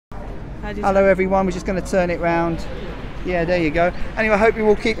Hello everyone, we're just going to turn it round. Yeah, there you go. Anyway, I hope you're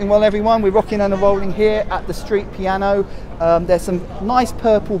all keeping well everyone. We're rocking and rolling here at the street piano. There's some nice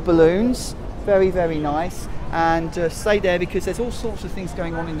purple balloons, very, very nice. And stay there because there's all sorts of things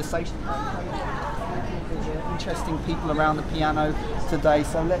going on in the station. Interesting people around the piano today,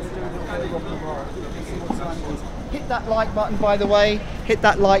 so let's do a little bit of rock and roll. See what time it is. Hit that like button, by the way. Hit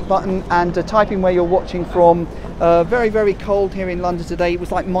that like button and type in where you're watching from. Very, very cold here in London today. It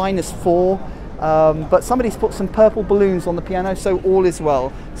was like -4, but somebody's put some purple balloons on the piano, so all is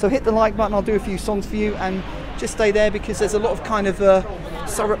well. So hit the like button. I'll do a few songs for you, and just stay there because there's a lot of kind of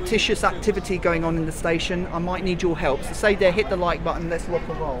surreptitious activity going on in the station. I might need your help. So stay there, hit the like button. Let's rock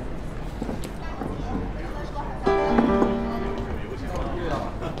and roll.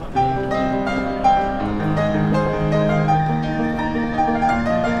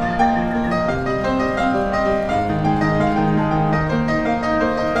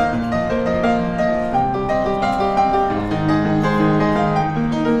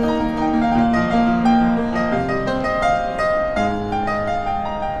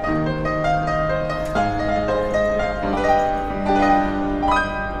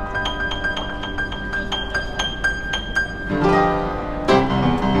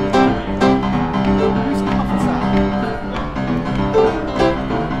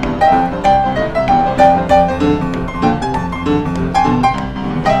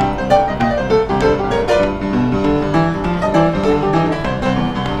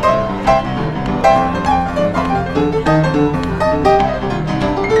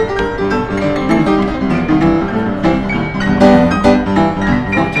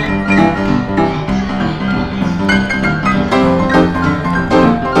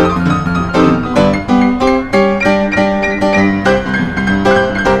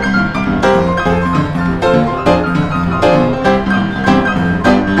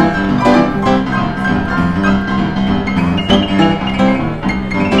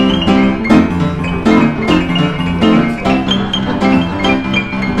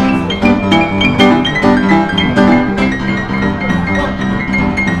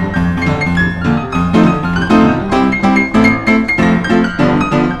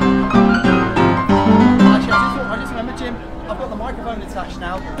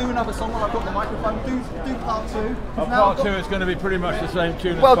 Going to be pretty much the same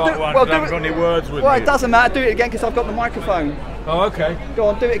tune as part one. I haven't got any words with it doesn't matter. Do it again because I've got the microphone. Oh, okay. Go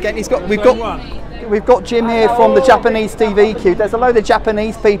on, do it again. We've got Jim here from the Japanese TV queue. There's a load of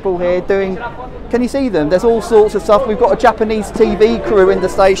Japanese people here doing. Can you see them? There's all sorts of stuff. We've got a Japanese TV crew in the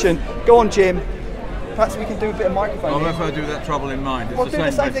station. Go on, Jim. Perhaps we can do a bit of microphone. I'll never do that trouble in mind. It's well, do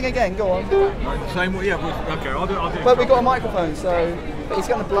the same thing again. Go on. Same way. Yeah. Okay. I'll do it. But we've got a microphone, so but he's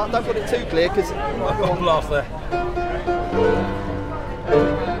going to blast. Don't put it too clear because I've got a blast there.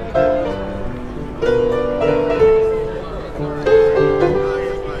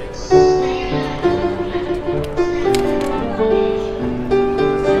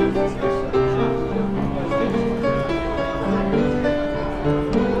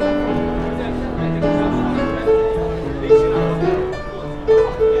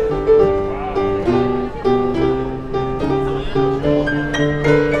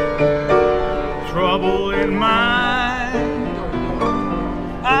 Trouble in mind,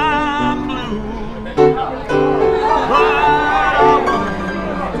 I'm blue, but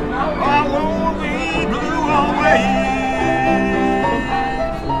I won't be blue always.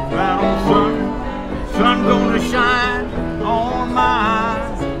 That old sun gonna shine on my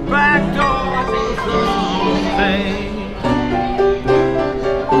back door someday.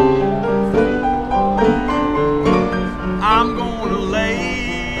 I'm gonna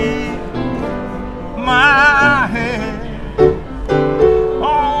lay my head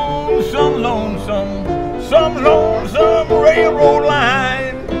on some lonesome railroad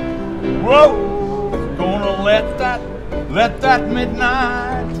line. Whoa, gonna let that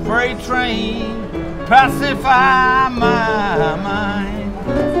midnight freight train pacify my mind.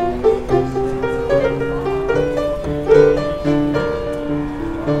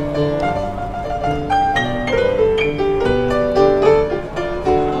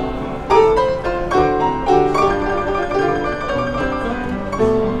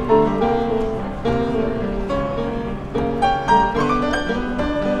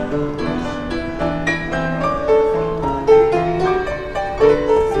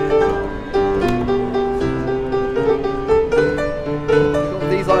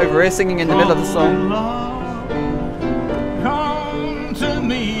 We're singing in the middle of the song. Come to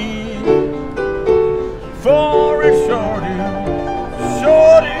me for a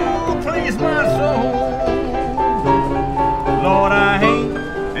shorty, please my soul. Lord, I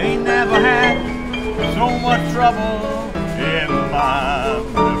ain't never trouble in my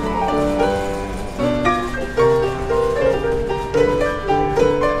river.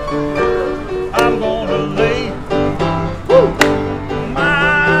 I'm gonna lay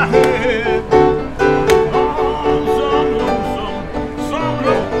my head on some lonesome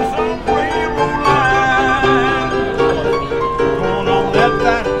railroad line. Gonna let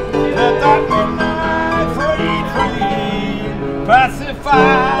that midnight freight train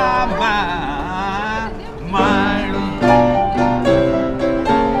pacify my mind.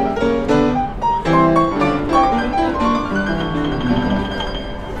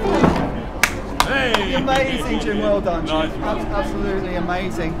 Hey. Amazing, Jim. Well done, Jim. Nice. Absolutely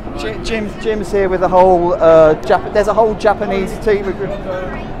amazing. Jim's here with a whole there's a whole Japanese team.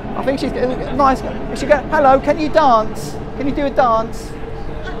 I think she's nice. She go, hello, can you dance? Can you do a dance?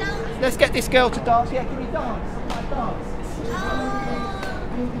 Let's get this girl to dance. Yeah, can you dance? Dance.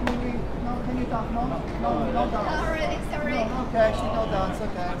 No, can you dance? No dance. Sorry. No, okay, she no dance.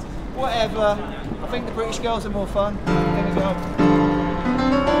 Okay. Whatever. I think the British girls are more fun. There we go.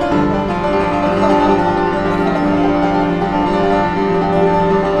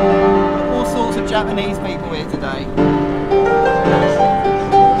 All sorts of Japanese people here today.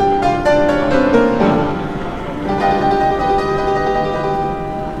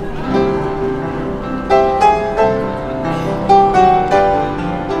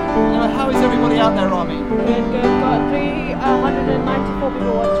 How is everybody out there, Rami? Good. Got 394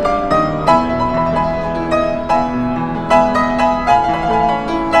 people watching.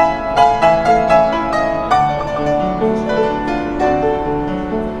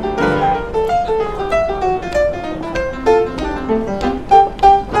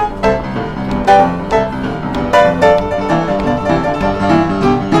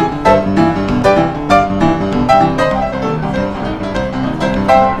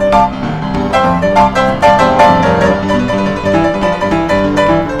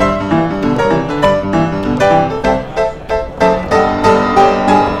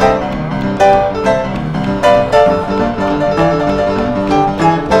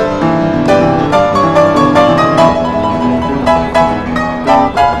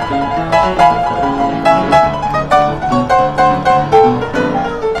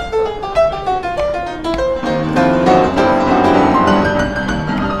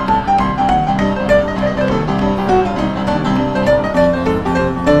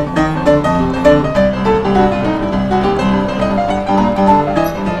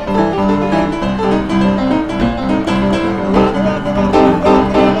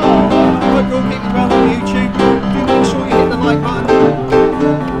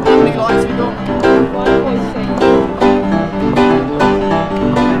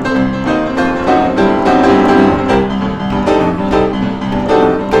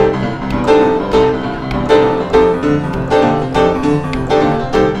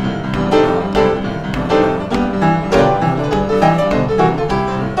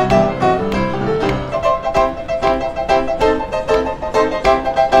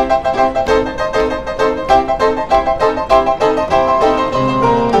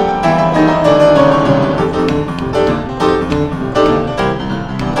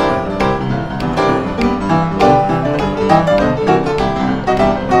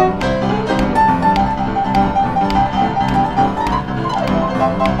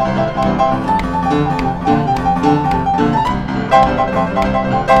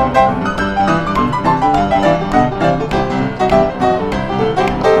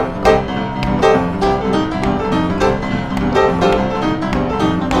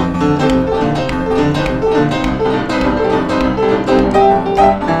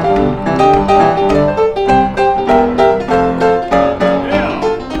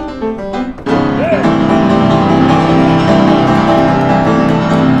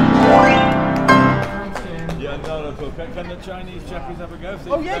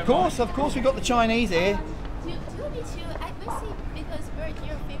 Of course, we've got the Chinese here. Do you need to, I see, because we're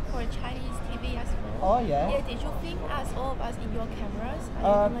here film for Chinese TV as well. Oh yeah. Yeah, did you film us, all of us, in your cameras? I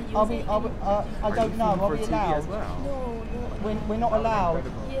don't know. Are we allowed? No. We're not allowed.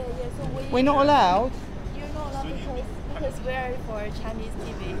 Yeah, so we're not allowed? You're not allowed because we're for Chinese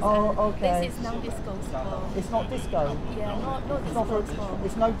TV. Oh, okay. This is non-disclosable. It's not disco? Yeah, not disclosable.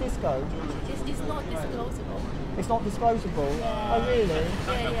 It's no disco? It's not disclosable. It's not disclosable. Yeah. Oh really?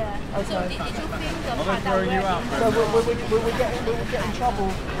 Yeah. Okay. So did you film the I'm part that throwing you out. So will we get in trouble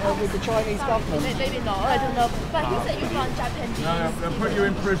with the Chinese government? Maybe not, I don't know. But you said you're from Japanese. No, they'll put you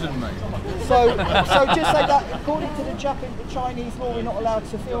in prison, mate. So just say that according to the Chinese law, we're not allowed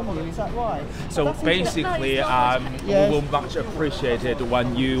to film you. Is that right? So That's basically, Yes. we will much appreciate it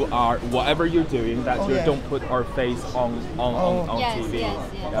when you are, whatever you're doing, that you yeah. don't put our face on Yes, TV. yes.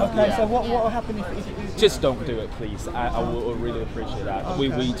 Okay, Yeah. so what will happen if Just don't do it, please. I will really appreciate that. Okay.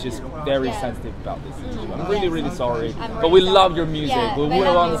 We just very sensitive about this issue. I'm really, really sorry. I'm But we really love sorry. your music. Yeah, we we would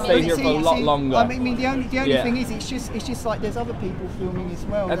love want to your stay here music. for a lot longer. I mean, the only Yeah. thing is, it's just like there's other people filming as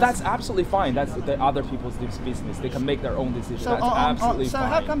well. That's absolutely fine. That's the other people's business. They can make their own decision. so. That's absolutely So fine.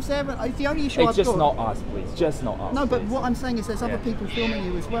 how come Sarah? It's the only issue It's I've just got. not us, please. Just not us. No, but please. what I'm saying is there's other Yeah. people filming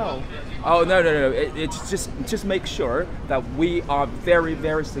you as well. Oh no. It's just make sure that we are very,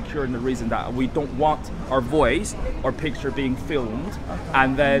 very secure in the reason that we don't want our voice or picture being filmed,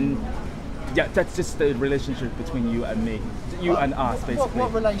 and then that's just the relationship between you and me, you and us, basically.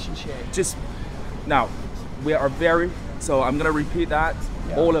 What relationship? Just now, we are very. So I'm gonna repeat that.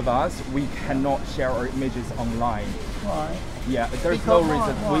 Yeah. All of us, we cannot share our images online. Right. Yeah, there's Because no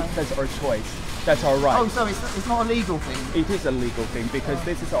reason. why? That's our choice. That's our right. Oh, so it's not a legal thing. It is a legal thing because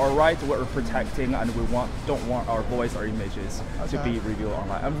this is our right. We're protecting, and we don't want our voice or images to Okay. be revealed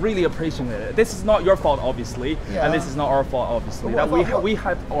online. I'm really appreciating it. This is not your fault, obviously, Yeah. and this is not our fault, obviously. But That what- we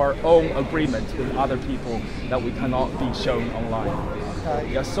have our own agreement with other people that we cannot be shown online. Okay.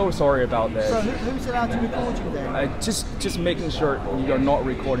 Yeah, so sorry about this. So who's allowed to record you then? Just making sure you're not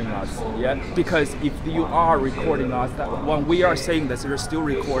recording us, yeah. Because if you are recording us, that when we are saying this, you're still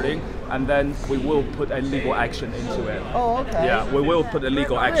recording, and then we will put a legal action into it. Oh, okay. Yeah, we will put a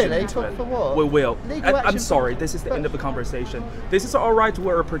legal action Really? into it. For what? We will. Legal And action I'm for- sorry, this is the end of the conversation. This is our right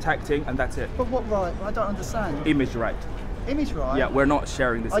we're protecting, and that's it. But what right? I don't understand. Image right. Image right? Yeah, we're not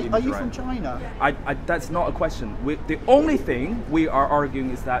sharing this image Are you right. from China? That's not a question. The only thing we are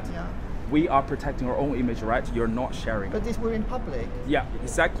arguing is that Yeah. we are protecting our own image right. You're not sharing. But we're in public. Yeah,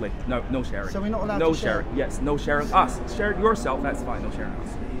 exactly. No sharing. So we're not allowed no to share? sharing. Yes, no sharing us. Share yourself, that's fine. No sharing us.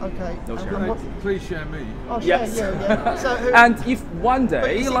 Okay. No And sharing. Please share me. Oh, Yes. yeah. So who, And if one but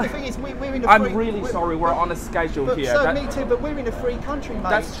day, you see, like, the thing is, we're in a I'm free, really sorry, we're on a schedule but, here. So That- me too, but we're in a free country, mate.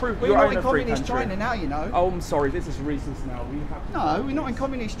 That's true, We're you not are in a free communist country. China now, you know. Oh, I'm sorry, this is racist now. We have No, we're not in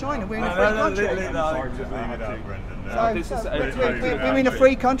communist China. We're in a No, free no, country. leave it out, Sorry, just leave it out, Brendan. So, this is we're in a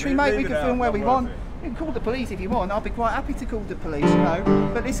free country, mate. We Leave can it film out, where not we worth want. it. You can call the police if you want. I'll be quite happy to call the police, you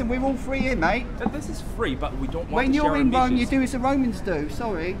know. But listen, we're all free here, mate. This is free, but we don't want When to you're share in Rome, you images. do as the Romans do.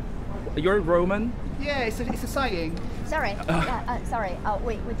 Sorry. You're Roman? Yeah, it's a saying. Sorry, sorry.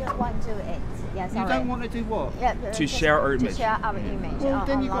 We don't want to it. Yeah, sorry. You don't want to do what? Yeah, To share our image. To share our image Well,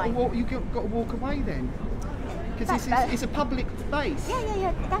 then you've got to online. walk. You've got to walk away then, because But- it's a public space.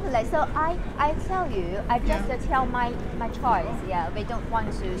 Yeah, definitely. So I tell you, I just tell my choice. Yeah, we don't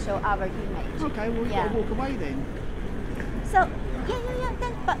want to show our image. Okay, well you've Yeah. got to walk away then. So yeah.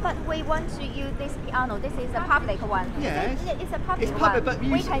 Then, but we want to use this piano. This is a public one. Yes. It's a public It's public, one. but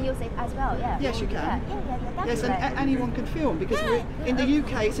you we s- can use it as well. Yeah. Yes, you can. Yeah, definitely. Yes, and anyone can film because Yeah. in the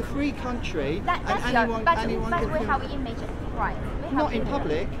UK it's a free country, That's and your, anyone but can we film. have image right. We have Not in image.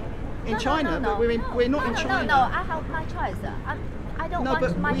 public. In No, China, no. but we're not in China. No, I have my choice. I don't No, want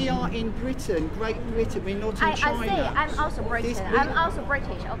but much. we are in Britain, Great Britain. We're not in I China. say I'm also British. This- I'm also British.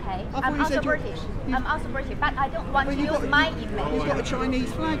 Okay. thought I'm you also said you- British. you- I'm also British, but I don't want Well, to you've use got- my You've image. got a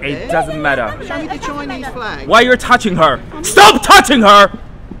Chinese flag there. It doesn't matter. Show me the It doesn't Chinese matter. flag. Why you're touching her? Stop touching her!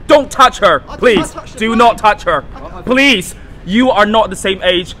 Don't touch her, I please. touched the Do flag. not touch her. Please, you are not the same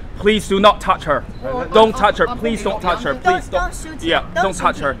age. Please do not touch her. Don't touch her. I'm Please probably don't not touch her. young. Please Don't shoot him. Yeah, don't shoot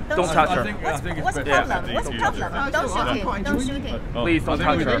touch her. him. Don't touch I her. think it's What's the better problem? to What's the defuse problem? it. Don't shoot I'm him. quite Don't enjoying shoot it. him. Please don't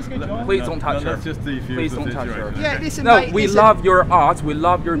touch her. Please don't touch her. Let's just defuse Please the don't touch her. situation. Yeah, listen, No, mate, we listen. love your art, we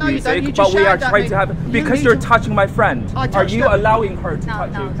love your No, you don't. You music, just but we are shouted at trying me. to have You because need you're to- touching my friend. I Are touched you the- allowing her to No,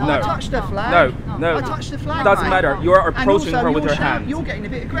 touch no, you? no. I No. touched the flag. No. I touched the flag. Doesn't mate. matter. You are And approaching also, her with you're your hand. You're getting a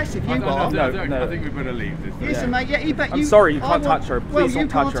bit aggressive. You No, are. No. I think we better leave this. Listen, mate. Yeah, you bet I'm you. sorry, you I can't want- touch her. Well, Please you don't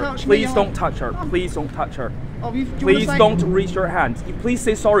touch can't her. touch me, Please I- don't touch her. Please don't touch her. Oh, do you wanna Please say- don't reach your hand. Please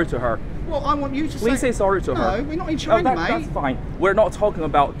say sorry to her. Well, I want you to Please say sorry to her. No, we're not in China, mate. That's fine. We're not talking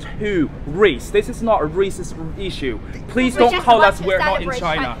about race. This is not a racist issue. Please We don't just call want us to we're not in celebrate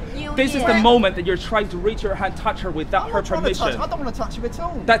China. New This is Year. the moment that you're trying to reach her hand, touch her without I'm her not trying to touch. permission. I don't want to touch you at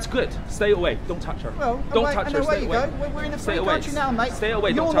all. That's good. Stay away. Don't touch her. Well, don't away, touch and her. away Stay you away. go. We're in a Stay free away. country now, mate. Stay away.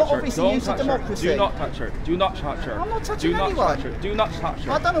 You're Don't not touch her. obviously Don't used to touch her. democracy. Do not touch her. Do not touch her. I'm not touching Do not anyone. touch her. Do not touch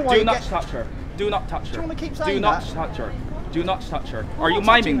her. I don't know why Do you not get- touch her. Do not touch her. Do you wanna keep Do saying not that? touch her. Do not touch her. Are you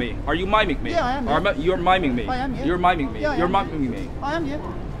miming me? Are you miming me? Yeah, I am. Yeah. You're miming me. I am. Yeah. You're miming me. Yeah, You're miming me. I am. Yeah.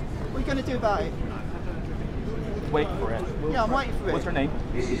 What are you going to do about it? Wait for it. Yeah, I'm waiting for it. What's her name?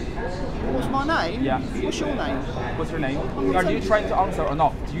 What's my name? Yeah. What's your name? What's her name? Are you trying to answer or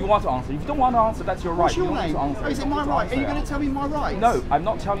not? Do you want to answer? If you don't want to answer, that's your right. What's your you don't name? need to answer. Oh, is it my right? Are you going to tell me my rights? No, I'm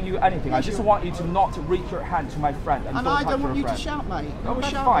not telling you anything. I just want you to not reach your hand to my friend and And don't I touch don't want your you friend. to shout, mate. No, that's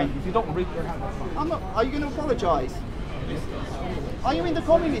shout, fine. mate. If you don't reach your hand, that's fine. I'm not. Are you going to apologise? Are you in the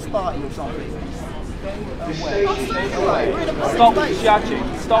Communist Party or something? Stop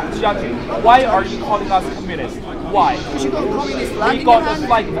judging. Stop judging. Why are you calling us communists? Why? Because you've got a communist flag. We got the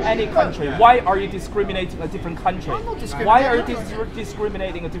flag of any country. Why are you discriminating a different country? I'm not discriminating. Why are you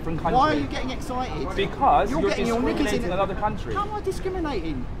discriminating a different country? Why are you getting excited? Because you're getting your knickers discriminating in another country. How am I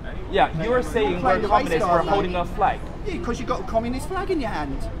discriminating? Yeah, you're saying Play we're the communists race for card, holding mate. a flag. Yeah, because you've got a communist flag in your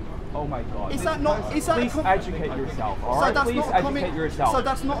hand. Oh my God. Is that not? Is that Please educate yourself, all right? Please educate yourself. So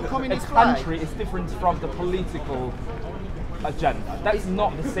that's not a A communist flag. country is different from the political agenda. That's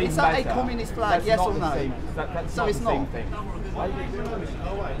not the same Is that matter. a communist flag? That's yes not or the no? Same, that's So not it's the same not. thing.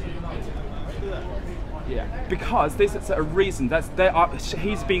 Yeah, because this is a reason that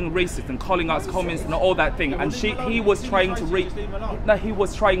he's being racist and calling us communists and all that thing, and he was trying to reach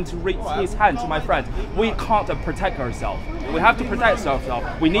his hand to my friend. We can't protect ourselves. We have to protect ourselves.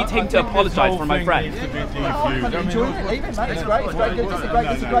 We need him to apologize for my friend. I'm enjoying it, even, mate. It's great. It's very good.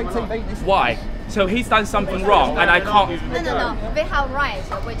 This is great TV. This is Why? So he's done something wrong, and I can't. No. We have rights.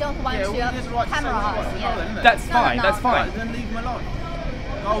 We don't want to camera us. Yeah. That's fine. No. That's fine. Then leave him alone.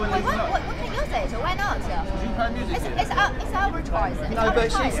 Go and What leave him alone. can you say? So why not? It's our choice. It's No, our but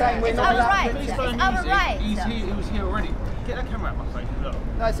she's choice. saying we're it's not our allowed- right. Please It's phone our music. right. He was here already. Get that camera out my face. Look.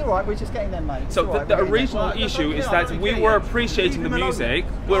 No, it's all right. We're just getting there, mate. It's So all right, the we're getting original there. issue is that we were appreciating the music.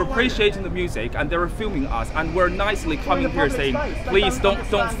 We were appreciating the music, and they were filming us, and we're nicely coming here saying, "Please don't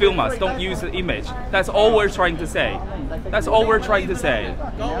film us. Don't use the image." That's all we're trying to say. That's all we're trying to say.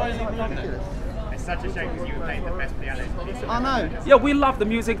 Go away and leave him alone. It's such a shame because you were playing the best pianist. I know. Yeah, we love the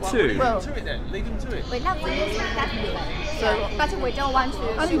music too. Well, To it then. Leave him to it. We love the music, definitely. But we don't want to.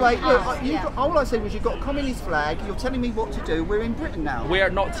 anyway, shoot look, us, yeah. all I said was you've got a communist flag. You're telling me what to do. We're in Britain now. We are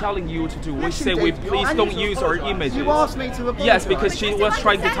not telling you what to do. We Yes, you say did. please And don't you use our images. You asked me to apologise. Yes, because she was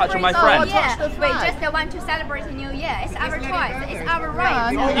trying to touch my Oh, friend. yeah. touched the We flag. just want to celebrate a new year. It's our choice. It's our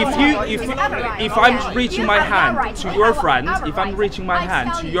right. If I'm reaching my hand to your friend, if I'm reaching my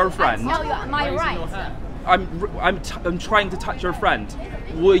hand to your friend, I tell you my right. I'm trying to touch your friend.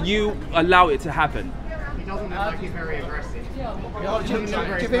 Will you allow it to happen? He doesn't look like he's very aggressive. Do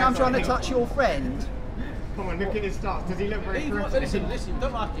you think I'm trying to touch your friend? Come on, look at his stars. Does he look very aggressive? Listen,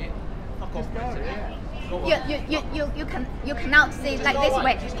 don't like it. Fuck off. You cannot say like this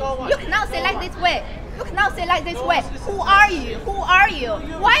way. You cannot say like this way. You cannot say like this way. Who are you? Who are you?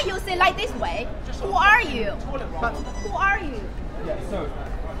 Why you say like this way? Who are you? Who are you?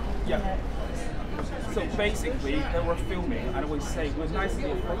 So basically, they were filming, and we say we're nicely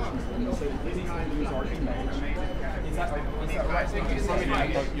approaching them. So please don't use our image. Is that right?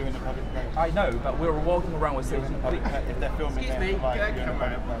 I know, but we were walking around with saying, If they're filming, If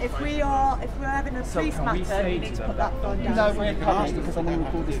we're having a police can we matter, say you to need to them- put that phone down. No, we're published because I'm going to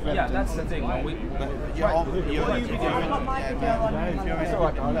record this for yeah, evidence. that's the thing. When we, I've got my video on my It's all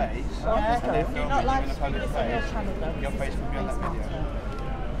right, darling. Yeah, not live streaming, it's on your channel though. Your face will be on that video.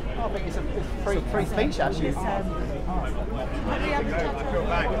 I think it's a free speech, actually.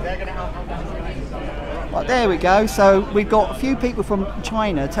 Right, there we go. So we've got a few people from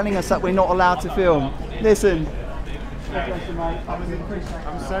China telling us that we're not allowed to film. Listen.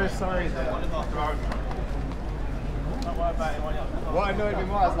 I'm so sorry that. What annoyed me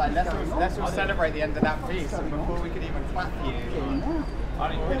more, I was like, let's all celebrate the end of that piece, and before we could even clap for you.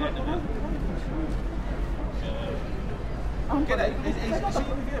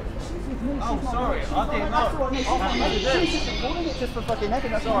 Oh, sorry, I didn't know. She's just recording it just for fucking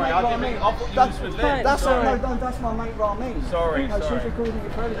evidence. Sorry, I didn't think. I thought you was there. That's my mate Ramin. Sorry, no, sorry. she's recording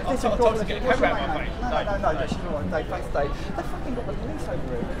it for evidence. I Listen, told her to get a camera out of my face. No, she's all right. Dave, thanks, Dave. They've fucking got the police over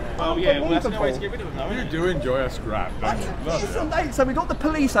here. Well, yeah, well, that's no way to get rid of them, though. You do enjoy a scrap, don't you? Listen, Dave, so we got the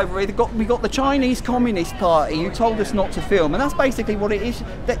police over here. We got the Chinese Communist Party who told us not to film, and that's basically what it is.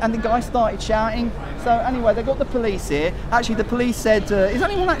 And the guy started shouting. So anyway, they got the police here. Actually, the police said, "Is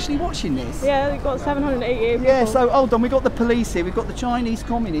anyone actually watching this?" Yeah, we've got 788 people. Yeah, so hold on, we've got the police here, we've got the Chinese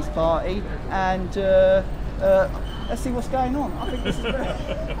Communist Party, and let's see what's going on. I think this is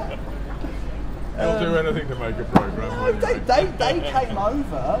very... They'll do anything to make a programme.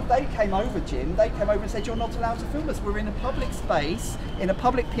 They came over, Jim. They came over and said, you're not allowed to film us. We're in a public space, in a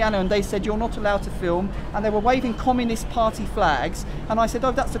public piano, and they said, you're not allowed to film. And they were waving Communist Party flags. And I said,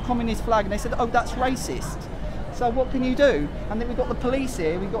 oh, that's a communist flag. And they said, oh, that's racist. So what can you do? And then we've got the police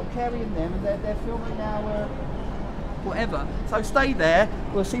here, we've got Kerry and them, and they're filming our whatever. So stay there,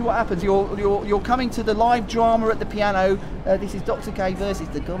 we'll see what happens. You're coming to the live drama at the piano. This is Dr. K versus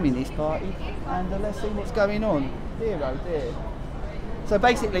the Communist Party, and let's see what's going on. Dear oh dear. So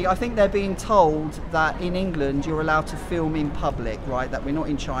basically, I think they're being told that in England you're allowed to film in public, right? That we're not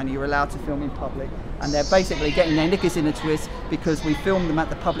in China, you're allowed to film in public. And they're basically getting their knickers in a twist because we filmed them at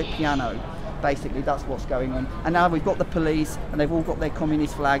the public piano. Basically, that's what's going on. And now we've got the police, and they've all got their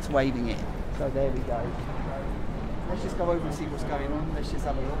communist flags waving it. So there we go. Let's just go over and see what's going on. Let's just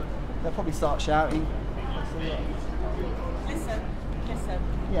have a look. They'll probably start shouting. Listen.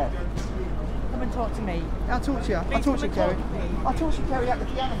 Yeah. Come and talk to me. I'll talk to you. I'll talk to you, Kerry. I'll talk to you, Kerry, at the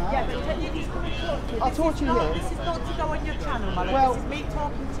piano, man. Yeah, but you just come and talk to me. I'll talk to you here. This is not to go on your channel, my love. Well, this is me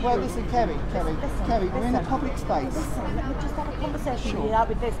talking to you. Well, listen, Kerry, we're in a public space. Listen, let me just have a conversation Sure. without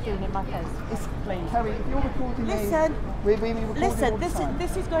with this doing in my face. Please. Kerry, if you're recording Listen. we record all the time.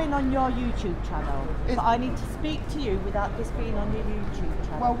 This is going on your YouTube channel. But I need to speak to you without this being on your YouTube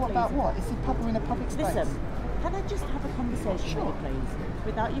channel. Well, what please. about what? We're in a public space. Listen, can I just have a conversation with you, please?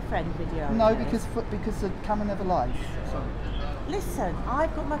 Without your friend video. No, because the camera never lies. Sorry. Listen,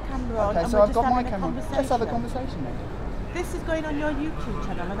 I've got my camera on. Okay, and so we're I've just got my having a camera. conversation. Let's have a conversation then. This is going on your YouTube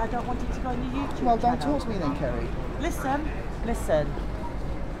channel, and I don't want it to go on your YouTube Well, channel. don't talk to me then, Kerry. Listen.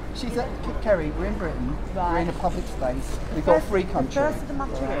 She's Kerry, we're in Britain. Right. We're in a public space. We've got a free country. The first of the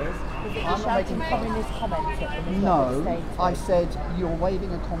matter is that you're shouting communist comments at them. No, I said you're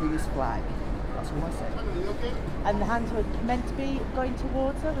waving a communist flag. That's all I said. And the hands were meant to be going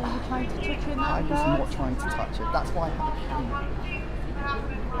towards her. Were you trying to touch her in that I was regard? not trying to touch it. That's why I have a camera.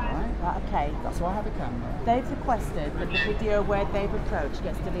 Right, okay. That's why I have a camera. They've requested that the video where they've approached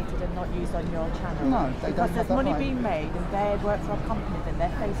gets deleted and not used on your channel. No, they don't because have there's that money right. being made and they work for a company, then their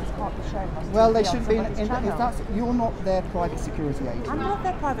faces can't be shown on Well, TV they on shouldn't be. somebody's channel. You're not their private security agent. I'm not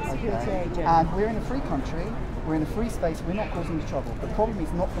their private security agent. And we're in a free country. We're in a free space. We're not causing you trouble. The problem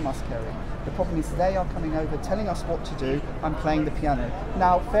is not from us, Kerry. The problem is they are coming over, telling us what to do. I'm playing the piano.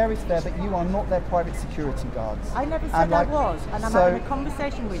 Now, fair is fair, but you are not their private security guards. I never said I was, and I'm having a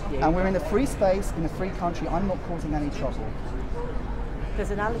conversation with you. And we're in a free space, in a free country. I'm not causing any trouble. There's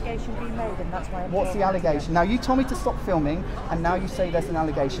an allegation being made, and that's why I'm What's the allegation? Now, you told me to stop filming, and now you say there's an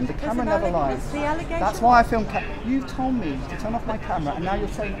allegation. The camera never lies. The allegation. That's why I filmed. You told me to turn off my camera, and now you're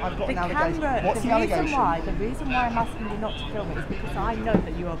saying I've got an allegation. What's the allegation? The reason why I'm asking you not to film it is because I know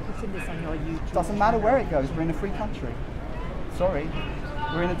that you are putting this on your YouTube. Doesn't matter where it goes. We're in a free country. Sorry,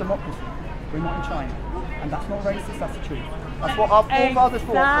 we're in a democracy. We're not in China, and that's not racist. That's the truth. That's what our forefathers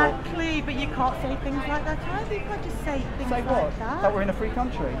fought for. Exactly, but you can't say things like that either. You can't just say things Say like what? that. That we're in a free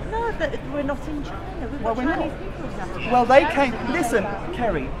country. No, that we're not in China. We've got Well, we're Chinese not. people exactly. Well, they came. Listen,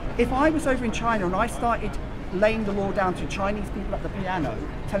 Kerry. If I was over in China and I started laying the law down to Chinese people at the piano,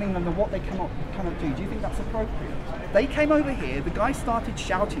 telling them what they cannot do you think that's appropriate? They came over here. The guy started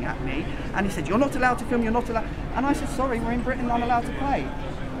shouting at me, and he said, "You're not allowed to film. You're not allowed." And I said, "Sorry, we're in Britain. I'm allowed to play."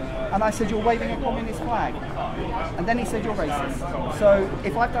 And I said, "You're waving a communist flag." And then he said, "You're racist." So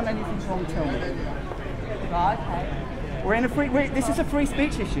if I've done anything wrong, tell me. Right, okay. We're in a free. This is a free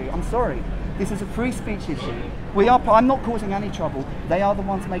speech issue. I'm sorry. This is a free speech issue. I'm not causing any trouble. They are the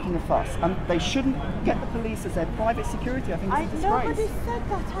ones making a fuss, and they shouldn't get the police as their private security. I think it's a disgrace. Nobody said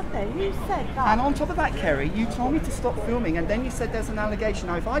that, have they? Who said that? And on top of that, Kerry, you told me to stop filming, and then you said there's an allegation.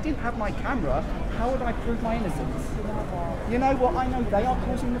 Now, if I didn't have my camera, how would I prove my innocence? You know what? I know they are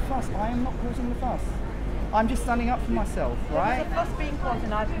causing the fuss. I am not causing the fuss. I'm just standing up for myself, right? There's a fuss being caused,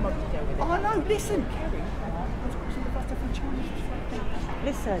 and I've come up to deal with it. Oh no! Listen, Kerry. What's causing the fuss? They're from China.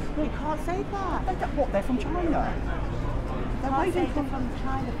 Listen, you can't say that. What? They're from China. They're waving from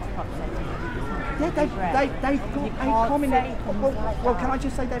China, for fuck's sake. Yeah, they've got a communist. Well, can I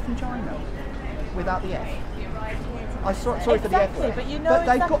just say they're from China without the F? I'm sorry for the F word. But you know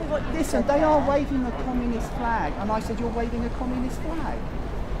they've exactly got. what you Listen, said they there. are waving a communist flag, and I said you're waving a communist flag.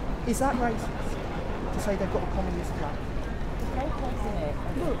 Is that racist to say they've got a communist flag?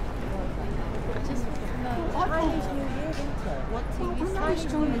 Look. Chinese New Year, isn't it? What Chinese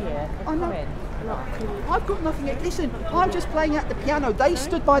New Year? I've got nothing. Listen, I'm just playing at the piano. They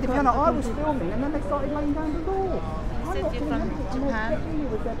stood by the piano. I was filming, and then they started laying down the law. I'm not doing anything. I'm not threatening you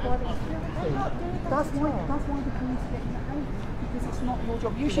with their private security. That's why the police get behaved, because it's not your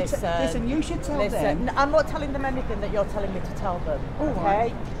job. You should listen. You should tell them. I'm not telling them anything that you're telling me to tell them.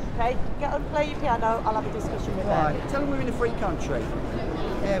 Okay? Okay, get on, play your piano. I'll have a discussion with them. Right, tell them we're in a free country.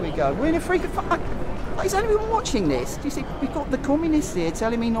 There we go. We're in a free country. Is anyone watching this? Do you see? We've got the communists here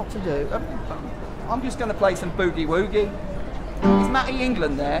telling me not to do. I'm just going to play some boogie woogie. Is Matty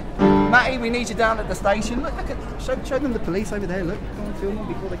England there? Matty, we need you down at the station. Look at, show them the police over there. Look, go and film them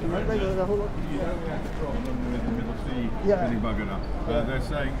before they come over. The whole lot. Yeah. They're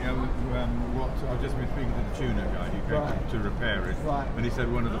saying what I've just been speaking to the tuner guy who came to repair it, and he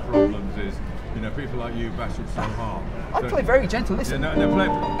said one of the problems is, you know, people like you bash it so hard. I play very gentle. Listen. Yeah, no, play.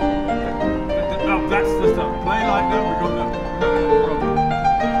 Oh, that's the stuff. Play like that. We got no problem.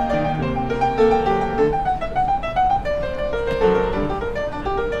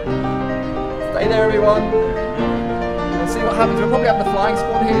 Stay there, everyone. Let's see what happens. We'll probably have the flying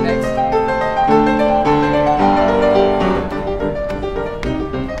squad here next.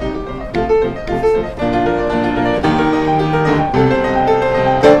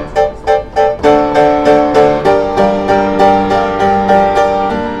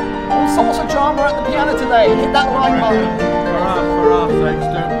 Hit that like button. For our sakes,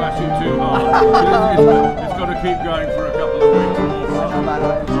 don't bash it too hard. It's got to keep going for a couple of weeks more. Alright,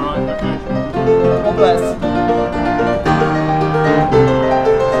 okay. God bless.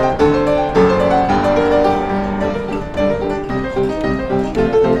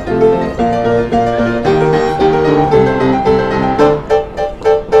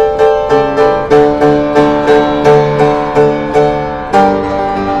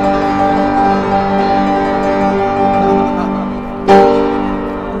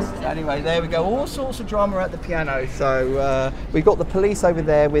 There we go, all sorts of drama at the piano. So we've got the police over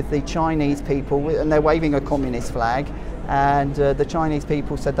there with the Chinese people, and they're waving a communist flag. And the Chinese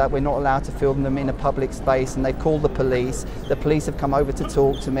people said that we're not allowed to film them in a public space, and they've called the police. The police have come over to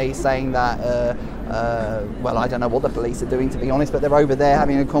talk to me, saying that, well, I don't know what the police are doing, to be honest, but they're over there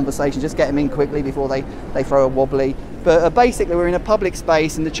having a conversation. Just get them in quickly before they throw a wobbly. But basically, we're in a public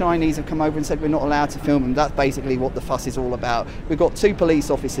space, and the Chinese have come over and said we're not allowed to film them. That's basically what the fuss is all about. We've got 2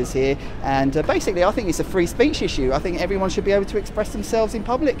 police officers here, and basically, I think it's a free speech issue. I think everyone should be able to express themselves in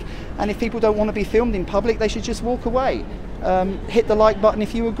public, and if people don't want to be filmed in public, they should just walk away. Hit the like button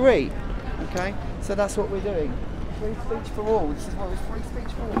if you agree. Okay, so that's what we're doing. Free speech for all. This is what it's free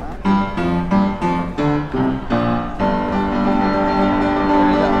speech for all, man.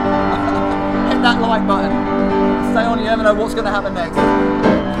 Hit that like button. Stay on, you never know what's going to happen next.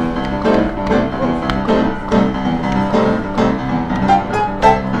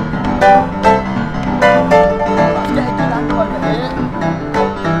 Let's get a good angle over here.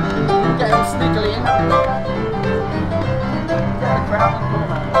 Get all sniggly in. Get the crowd in the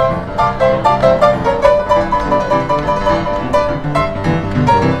corner.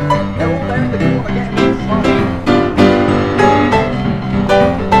 They're all there in the corner getting in front.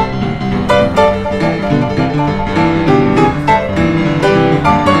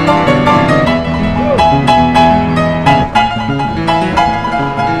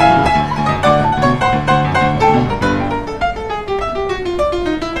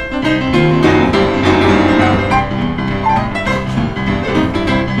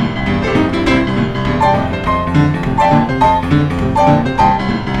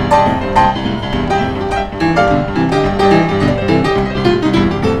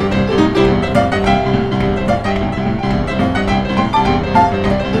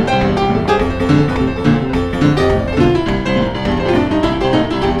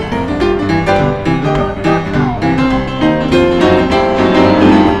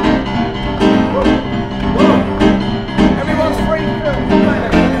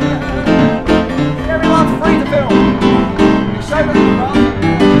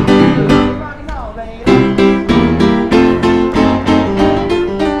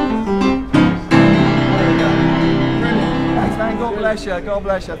 God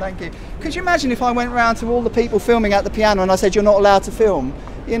bless you, thank you. Could you imagine if I went round to all the people filming at the piano and I said you're not allowed to film?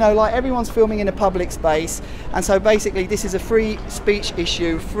 You know, like everyone's filming in a public space, and so basically this is a free speech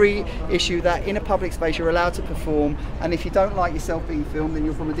issue, that in a public space you're allowed to perform, and if you don't like yourself being filmed and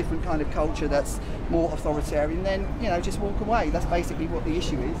you're from a different kind of culture that's more authoritarian, then, you know, just walk away. That's basically what the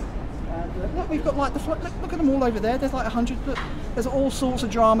issue is. And look, we've got like look at them all over there. There's like 100. Look, there's all sorts of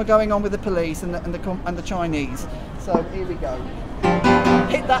drama going on with the police and the Chinese. So here we go.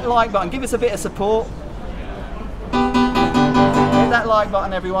 Hit that like button. Give us a bit of support. Hit that like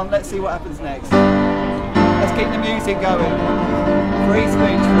button, everyone. Let's see what happens next. Let's keep the music going. Free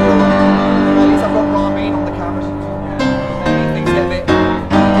speech. At least I've got Ramin on the camera. Things get a bit.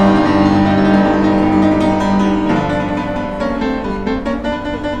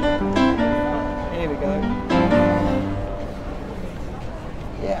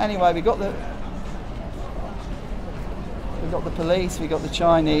 anyway, we got the police, we got the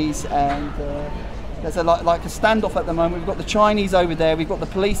Chinese, and there's like a standoff at the moment. We've got the Chinese over there, we've got the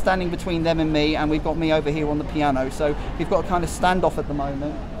police standing between them and me, and we've got me over here on the piano. So we've got a kind of standoff at the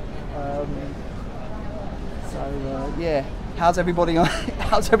moment. Yeah. How's everybody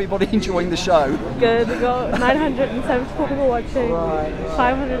enjoying the show? Good. We got 974 people watching. Right.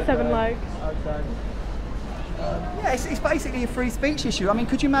 507 likes. Okay. Yeah, it's basically a free speech issue. I mean,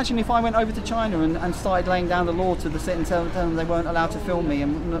 could you imagine if I went over to China and started laying down the law to the sit and tell them they weren't allowed to film me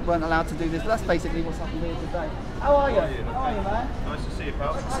and weren't allowed to do this? But that's basically what's happened here today. How are you? How are you, man? Nice to see you,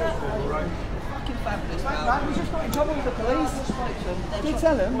 pal. Fucking fabulous, man. We just got in trouble with the police. You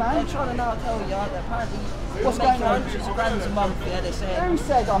tell them, man. They're trying to now tell you that apparently what's going on? hundreds of grand a month, yeah, they said. Who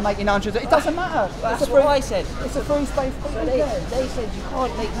said I'm making hundreds? It doesn't matter. That's what I said. It's a free space. So they said you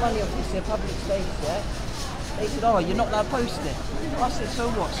can't make money off this in public space, yeah? They said, oh, you're not allowed to post it. I said, so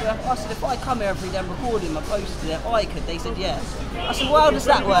what? So I said, if I come here every day and record him, I posted it, I could. They said, yes. I said, well, how does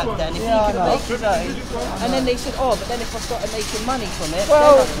that work then? If he can make his own. And then they said, oh, but then if I started making money from it,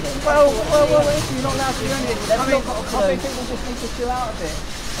 well, you're not allowed to do anything. I think people just need to chill out a bit.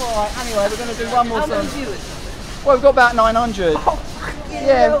 All right, anyway, we're going to do one more song. How many viewers? Well, we've got about 900. Oh,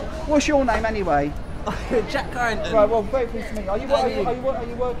 yeah. What's your name anyway? Jack Carrington. Right, well, very pleased to meet you. Are you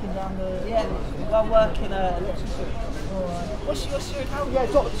working down the... Yeah, I'm working electrician. What's your account? Yeah,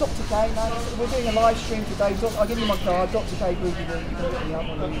 Dr. K, no, we're doing a live stream today. I'll give you my card, Dr. K Boogie. You can look me up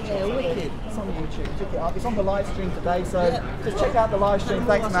on YouTube. Yeah, wicked. It's on YouTube, check it up. It's on the live stream today, so just check out the live stream.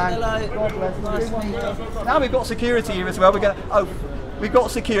 Thanks, man. God bless. Nice. Now we've got security here as well. We've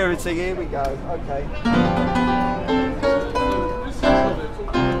got security. Here we go. Okay.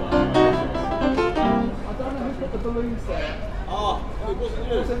 The balloons there. Ah, it wasn't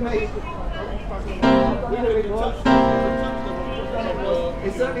you. It wasn't me.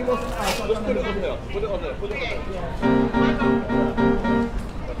 It certainly wasn't us. Just put it on there. Put it on there. Put it on there. Yeah.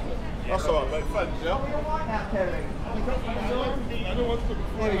 That's alright, mate. Thanks, yeah? Now, Kerry. I don't want to.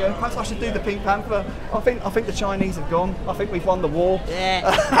 Here we go. Perhaps I should do the Pink Panther. I think the Chinese have gone. I think we've won the war. Yeah,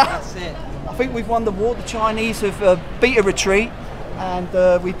 that's it. I think we've won the war. The Chinese have beat a retreat. And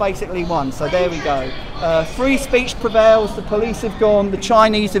we basically won, so there we go. Free speech prevails, the police have gone, the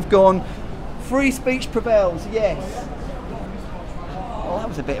Chinese have gone. Free speech prevails, yes. Oh, that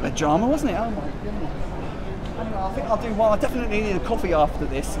was a bit of a drama, wasn't it? Oh my goodness. Anyway, I think I'll do one. I definitely need a coffee after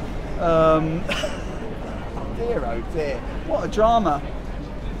this. Dear, oh dear. What a drama.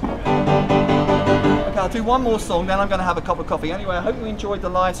 Okay, I'll do one more song, then I'm going to have a cup of coffee. Anyway, I hope you enjoyed the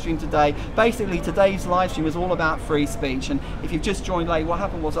live stream today. Basically, today's live stream was all about free speech, and if you've just joined late, what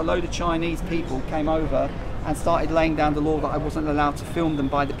happened was a load of Chinese people came over and started laying down the law that I wasn't allowed to film them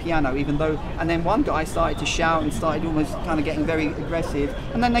by the piano, and then one guy started to shout and started almost kind of getting very aggressive,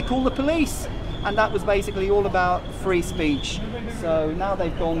 and then they called the police. And that was basically all about free speech. So now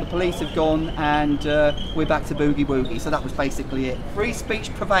they've gone, the police have gone, and we're back to boogie woogie. So that was basically it. Free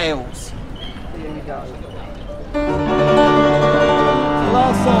speech prevails. Here we go. The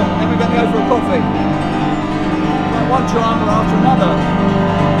last song, then we're going to go for a coffee. One drama after another.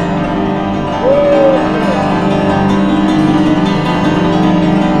 Woo!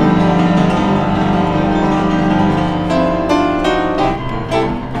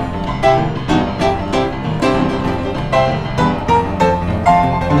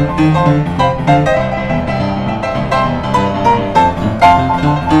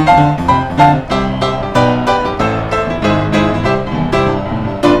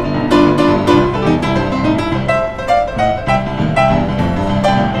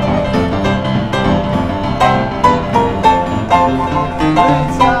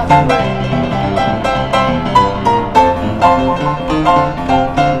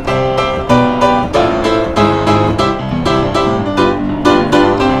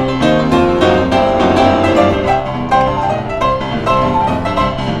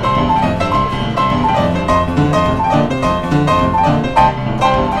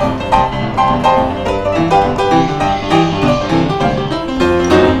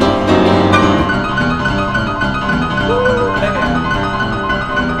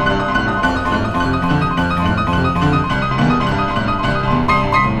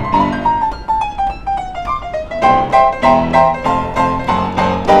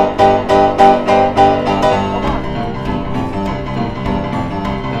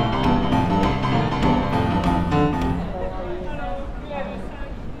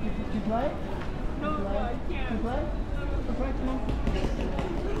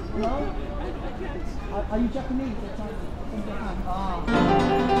 Are you Japanese? Ah.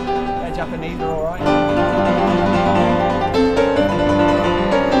 Yeah, Japanese are alright.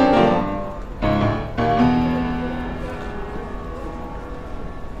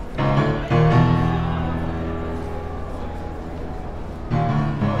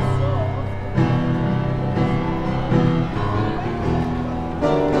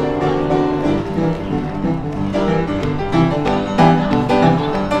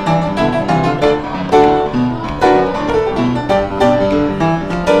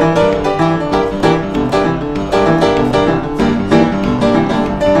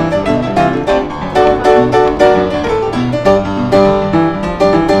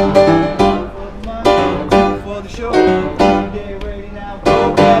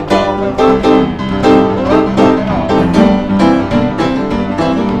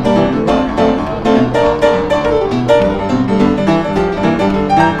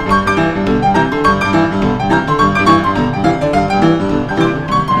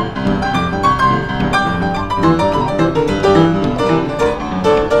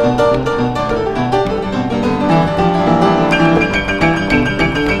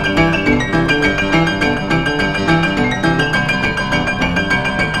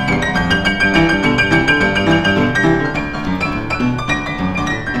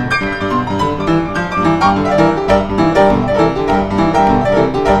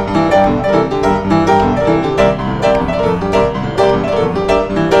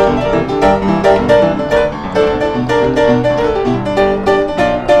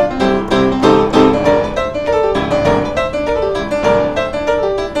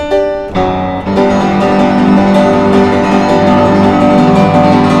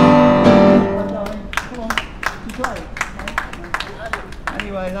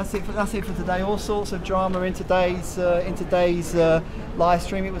 that's it for today. All sorts of drama in today's live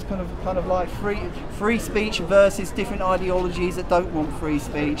stream. It was kind of like free speech versus different ideologies that don't want free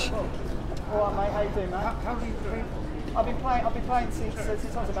speech. All right, mate. How you doing, mate? How do you play? I've been playing since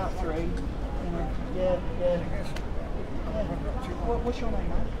I was about 3. Yeah. What's your name,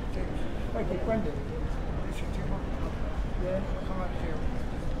 man? Okay, Brendan. Yeah.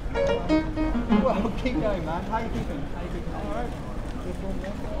 Well, keep going, man. How you keeping? All right.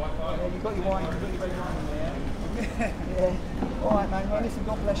 Yeah, you got your wine. You got your red wine in there. Yeah. All right, man. Well, listen.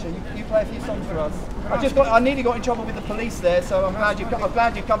 God bless you. You play a few songs for us. I nearly got in trouble with the police there, so I'm glad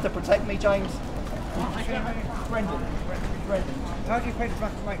you've come to protect me, James. Brendan. How do you play the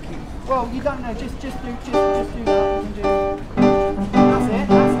black and white keys? Well, you don't know. Just do that. You can do. That's it.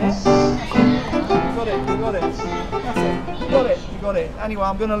 You got it. That's it. You got it. Anyway,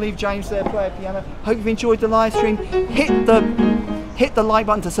 I'm going to leave James there play a piano. Hope you've enjoyed the live stream. Hit the like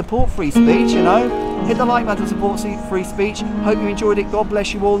button to support free speech. Hit the like button to support free speach. Hope you enjoyed it. God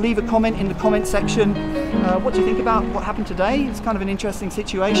bless you all. Leave a comment in the comment section. What do you think about what happened today? It's kind of an interesting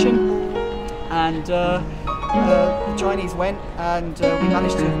situation. And the Chinese went, and we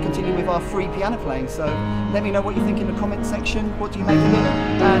managed to continue with our free piano playing. So let me know what you think in the comment section. What do you make of it?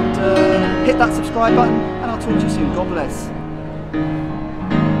 And hit that subscribe button, and I'll talk to you soon. God bless.